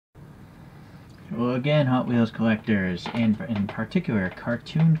Well, again, Hot Wheels collectors, and in particular,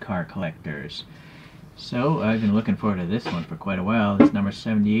 cartoon car collectors. So, I've been looking forward to this one for quite a while. This number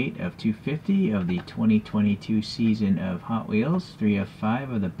 78 of 250 of the 2022 season of Hot Wheels, 3 of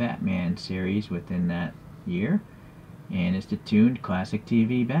 5 of the Batman series within that year, and it's the Tooned Classic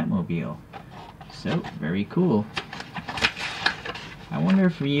TV Batmobile. So, very cool. I wonder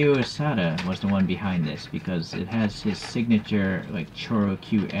if Ryu Asada was the one behind this, because it has his signature, like,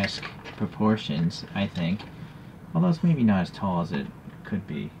 Chorokyu-esque proportions, I think. Although it's maybe not as tall as it could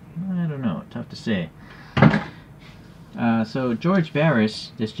be. I don't know, tough to say. So George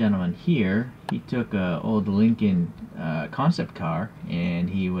Barris, this gentleman here, he took an old Lincoln concept car, and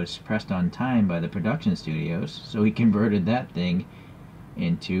he was pressed on time by the production studios, so he converted that thing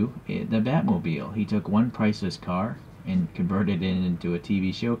into the Batmobile. He took one priceless car and converted it into a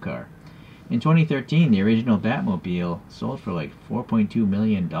TV show car. In 2013, the original Batmobile sold for like $4.2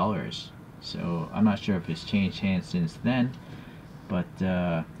 million. So I'm not sure if it's changed hands since then, but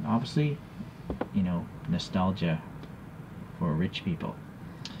obviously, you know, nostalgia for rich people.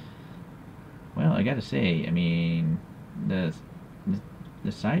 Well, I gotta say, I mean, the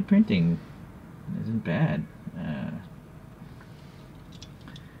side printing isn't bad.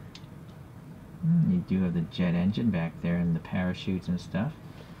 You do have the jet engine back there and the parachutes and stuff.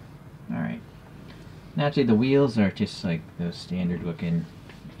 Alright. Naturally, the wheels are just like those standard looking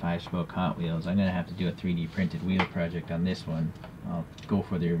 5-spoke Hot Wheels. I'm going to have to do a 3D printed wheel project on this one. I'll go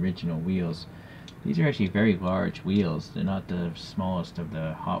for the original wheels. These are actually very large wheels. They're not the smallest of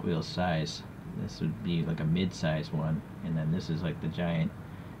the Hot Wheels size. This would be like a mid-size one. And then this is like the giant,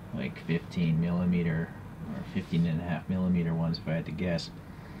 like 15 millimeter or 15.5 millimeter ones if I had to guess.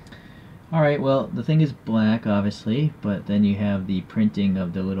 Alright, well, the thing is black, obviously, but then you have the printing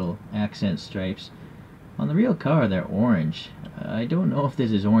of the little accent stripes. On the real car, they're orange. I don't know if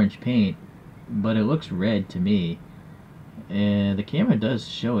this is orange paint, but it looks red to me. And the camera does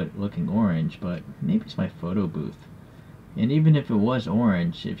show it looking orange, but maybe it's my photo booth. And even if it was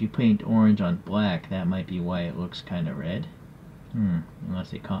orange, if you paint orange on black, that might be why it looks kind of red.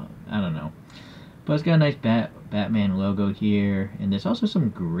 Unless they I don't know. But it's got a nice Batman logo here, and there's also some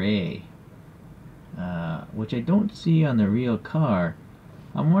gray. Which I don't see on the real car.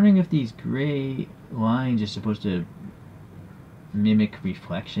 I'm wondering if these gray lines are supposed to mimic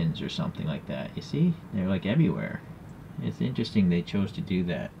reflections or something like that. You see? They're like everywhere. It's interesting they chose to do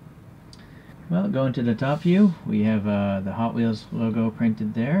that. Well, going to the top view, we have the Hot Wheels logo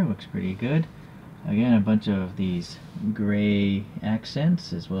printed there. Looks pretty good. Again, a bunch of these gray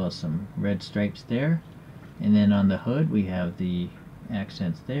accents as well as some red stripes there. And then on the hood we have the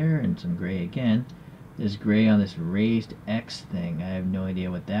accents there and some gray again. There's gray on this raised X thing. I have no idea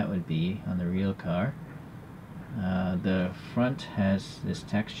what that would be on the real car. The front has this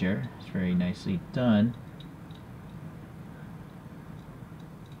texture. It's very nicely done.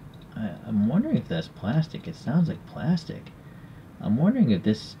 I'm wondering if that's plastic. It sounds like plastic. I'm wondering if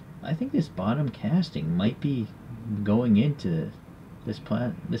this... I think this bottom casting might be going into... This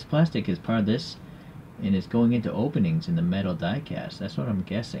plastic is part of this, and it's going into openings in the metal diecast. That's what I'm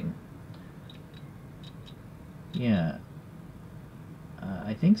guessing. Yeah,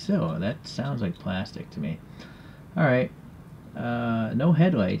 I think so. That sounds like plastic to me. Alright, no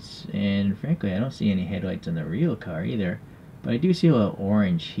headlights, and frankly I don't see any headlights on the real car either, but I do see a little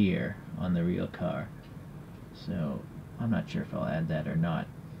orange here on the real car, so I'm not sure if I'll add that or not.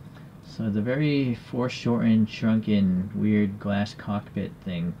 So the very foreshortened, shrunken, weird glass cockpit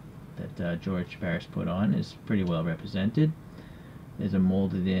thing that George Barris put on is pretty well represented. There's a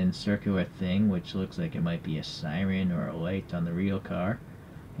molded in circular thing which looks like it might be a siren or a light on the real car.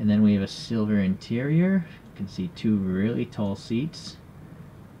 And then we have a silver interior. You can see two really tall seats.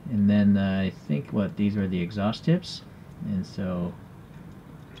 And then I think these are the exhaust tips. And so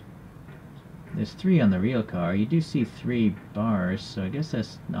there's 3 on the real car. You do see 3 bars, so I guess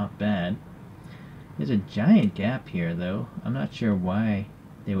that's not bad. There's a giant gap here though. I'm not sure why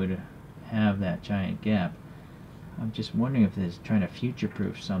they would have that giant gap. I'm just wondering if they're trying to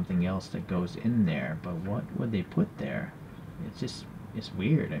future-proof something else that goes in there, but what would they put there? It's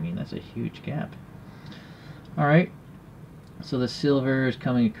weird. I mean, that's a huge gap. Alright, so the silver is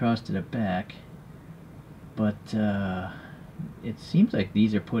coming across to the back, but it seems like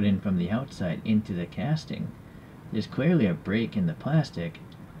these are put in from the outside into the casting. There's clearly a break in the plastic,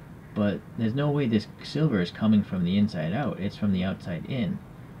 but there's no way this silver is coming from the inside out. It's from the outside in.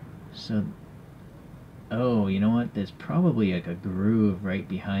 So... oh, you know what? There's probably like a groove right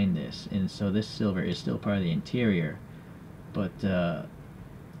behind this, and so this silver is still part of the interior, but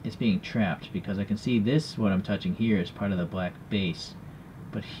it's being trapped because I can see this, what I'm touching here, is part of the black base,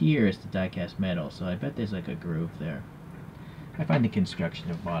 but here is the diecast metal, so I bet there's like a groove there. I find the construction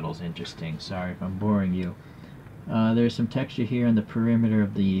of models interesting. Sorry if I'm boring you. There's some texture here on the perimeter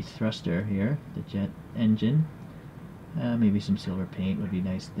of the thruster here, the jet engine. Maybe some silver paint would be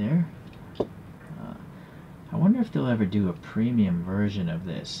nice there. I wonder if they'll ever do a premium version of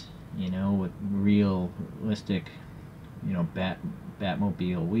this, you know, with realistic, you know,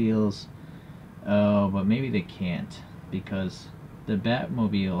 Batmobile wheels. Oh, but maybe they can't, because the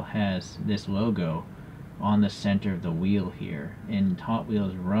Batmobile has this logo on the center of the wheel here, and Hot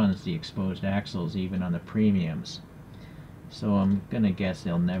Wheels runs the exposed axles even on the premiums. So I'm gonna guess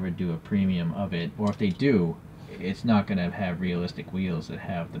they'll never do a premium of it, or if they do, it's not gonna have realistic wheels that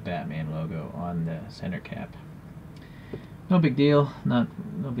have the Batman logo on the center cap. No big deal, no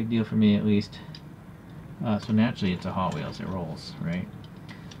big deal for me at least. So naturally it's a Hot Wheels, it rolls, right?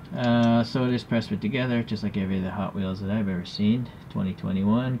 So it is pressed fit together, just like every other Hot Wheels that I've ever seen.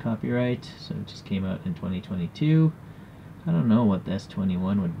 2021 copyright, so it just came out in 2022. I don't know what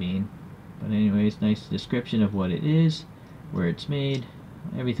S21 would mean, but anyways, nice description of what it is, where it's made,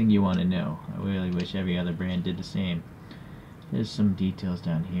 everything you want to know. I really wish every other brand did the same. There's some details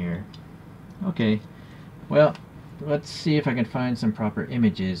down here. Okay, well, let's see if I can find some proper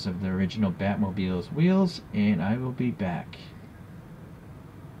images of the original Batmobile's wheels, and I will be back.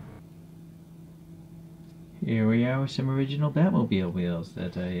 Here we are with some original Batmobile wheels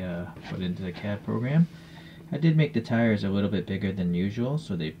that I put into the CAD program. I did make the tires a little bit bigger than usual,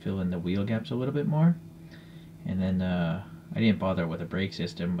 so they fill in the wheel gaps a little bit more. And then I didn't bother with a brake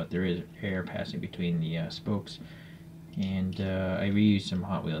system, but there is air passing between the spokes. And I reused some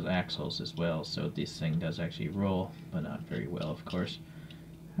Hot Wheels axles as well, so this thing does actually roll, but not very well, of course.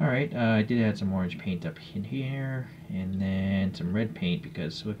 Alright, I did add some orange paint up in here, and then some red paint,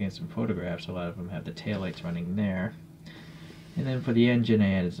 because looking at some photographs, a lot of them have the taillights running there. And then for the engine,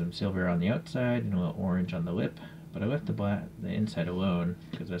 I added some silver on the outside and a little orange on the lip, but I left the inside alone,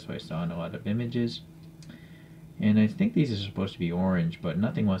 because that's what I saw in a lot of images. And I think these are supposed to be orange, but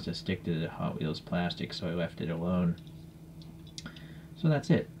nothing wants to stick to the Hot Wheels plastic, so I left it alone. So that's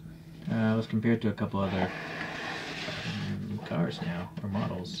it. Let's compare it to a couple other cars now, or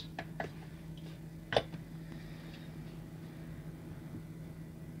models.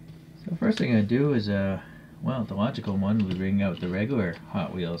 So first thing I do is, well, the logical one would bring out the regular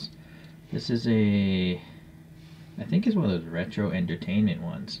Hot Wheels. This is I think it's one of those retro entertainment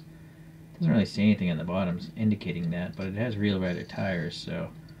ones. Doesn't really say anything on the bottom indicating that, but it has real rubber tires, so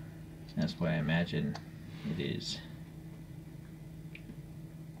that's why I imagine it is.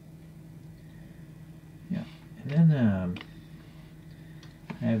 Yeah, and then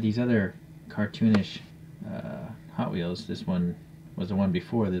I have these other cartoonish Hot Wheels. This one was the one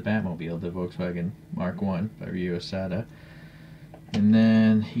before the Batmobile, the Volkswagen Mark I by Ryo Asada. And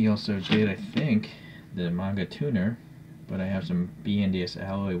then he also did, I think, the manga tuner, but I have some BNDS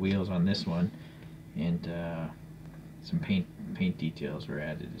alloy wheels on this one, and some paint details were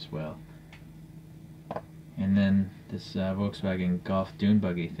added as well. And then this Volkswagen Golf dune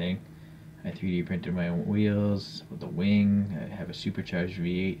buggy thing, I 3D printed my own wheels with a wing. I have a supercharged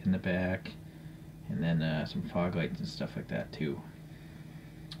V8 in the back, and then some fog lights and stuff like that too.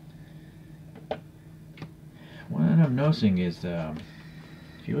 What I'm noticing is,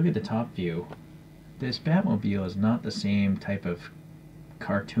 if you look at the top view, this Batmobile is not the same type of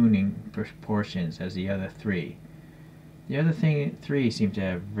cartooning proportions as the other three. The other three seem to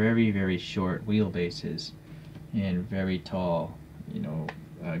have very, very short wheelbases and very tall, you know,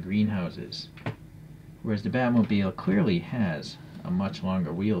 greenhouses, whereas the Batmobile clearly has a much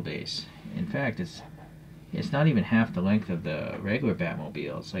longer wheelbase. In fact, it's not even half the length of the regular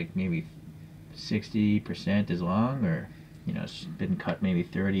Batmobile. It's like maybe 60% as long, or you know, it's been cut maybe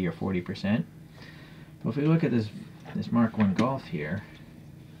 30 or 40%. But if we look at this Mark I Golf here,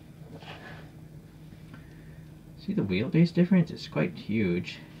 see the wheelbase difference? It's quite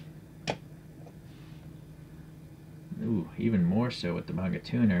huge. Ooh, even more so with the manga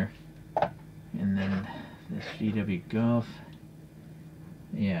tuner. And then this VW Golf,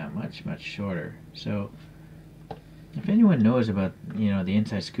 yeah, much shorter. So if anyone knows about, you know, the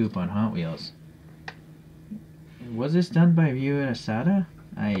inside scoop on Hot Wheels, was this done by Ryo Asada?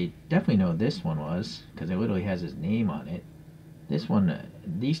 I definitely know this one was, because it literally has his name on it. This one,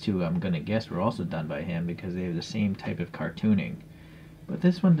 these two, I'm gonna guess, were also done by him because they have the same type of cartooning. But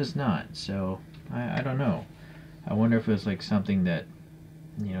this one does not, so I don't know. I wonder if it was like something that,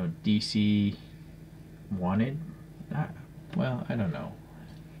 you know, DC wanted? Well, I don't know.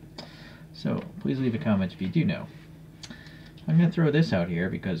 So please leave a comment if you do know. I'm going to throw this out here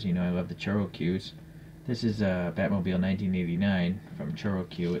because, you know, I love the Choro cues. This is Batmobile 1989 from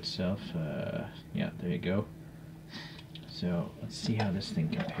Chorokyu itself. Yeah, there you go. So let's see how this thing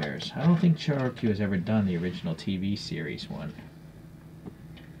compares. I don't think Chorokyu has ever done the original TV series one.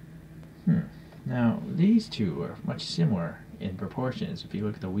 Now, these two are much similar in proportions if you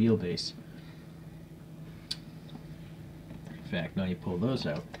look at the wheelbase. In fact, now you pull those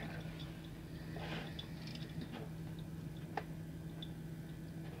out.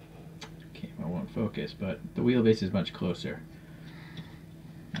 Okay, I won't focus, but the wheelbase is much closer.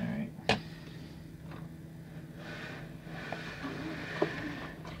 Alright.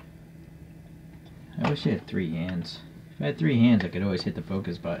 I wish I had 3 hands. If I had 3 hands, I could always hit the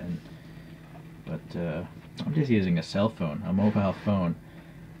focus button. But I'm just using a cell phone, a mobile phone.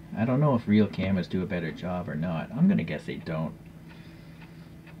 I don't know if real cameras do a better job or not. I'm gonna guess they don't.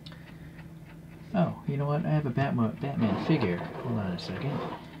 Oh, you know what? I have a Batman figure. Hold on a second.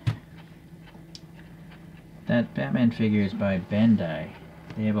 That Batman figure is by Bandai.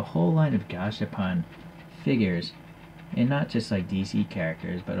 They have a whole line of Gashapon figures. And not just like DC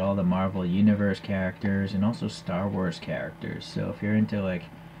characters, but all the Marvel Universe characters and also Star Wars characters. So if you're into like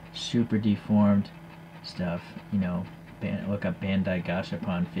super deformed stuff, you know, look up Bandai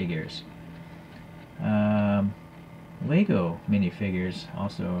Gashapon figures. Lego minifigures,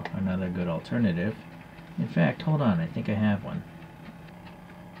 also another good alternative. In fact, hold on, I think I have one.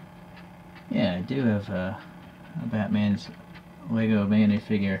 Yeah, I do have a Batman's Lego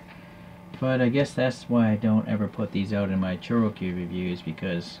minifigure. But I guess that's why I don't ever put these out in my Chorokyu reviews,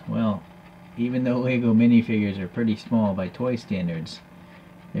 because, well, even though Lego minifigures are pretty small by toy standards,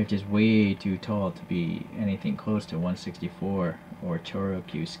 they're just way too tall to be anything close to 1/64 or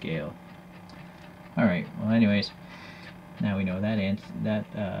Chorokyu scale. Alright, well anyways, now we know that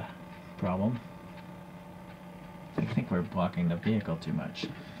problem. I think we're blocking the vehicle too much.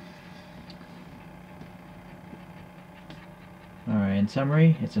 Alright, in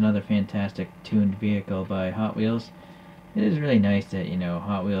summary, it's another fantastic tuned vehicle by Hot Wheels. It is really nice that, you know,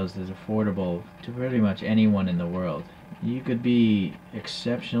 Hot Wheels is affordable to pretty much anyone in the world. You could be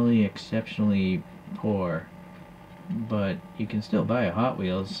exceptionally poor, but you can still buy a Hot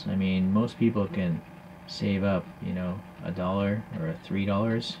Wheels. I mean, most people can save up, you know, $1 or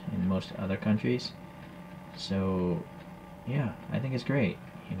 $3 in most other countries. So, yeah, I think it's great,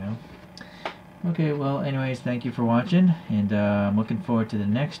 you know. Okay, well, anyways, thank you for watching, and I'm looking forward to the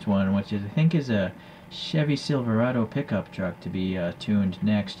next one, which is, I think is a Chevy Silverado pickup truck to be tuned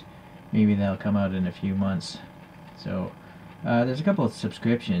next. Maybe that'll come out in a few months. So, there's a couple of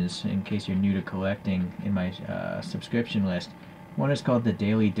subscriptions, in case you're new to collecting, in my subscription list. One is called The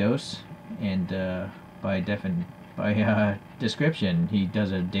Daily Dose, and by description, he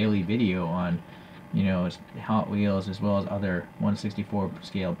does a daily video on, you know, Hot Wheels as well as other 1/64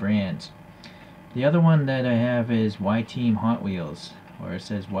 scale brands. The other one that I have is Y-Team Hot Wheels, or it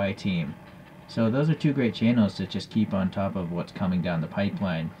says Y-Team. So those are two great channels to just keep on top of what's coming down the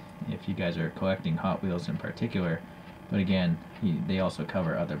pipeline if you guys are collecting Hot Wheels in particular. But again, they also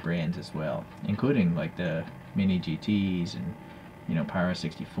cover other brands as well, including like the Mini GTs and, you know, Power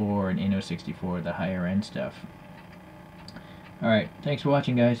 64 and Inno 64, the higher end stuff. Alright, thanks for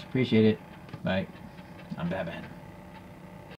watching guys, appreciate it. Bye. I'm Batman.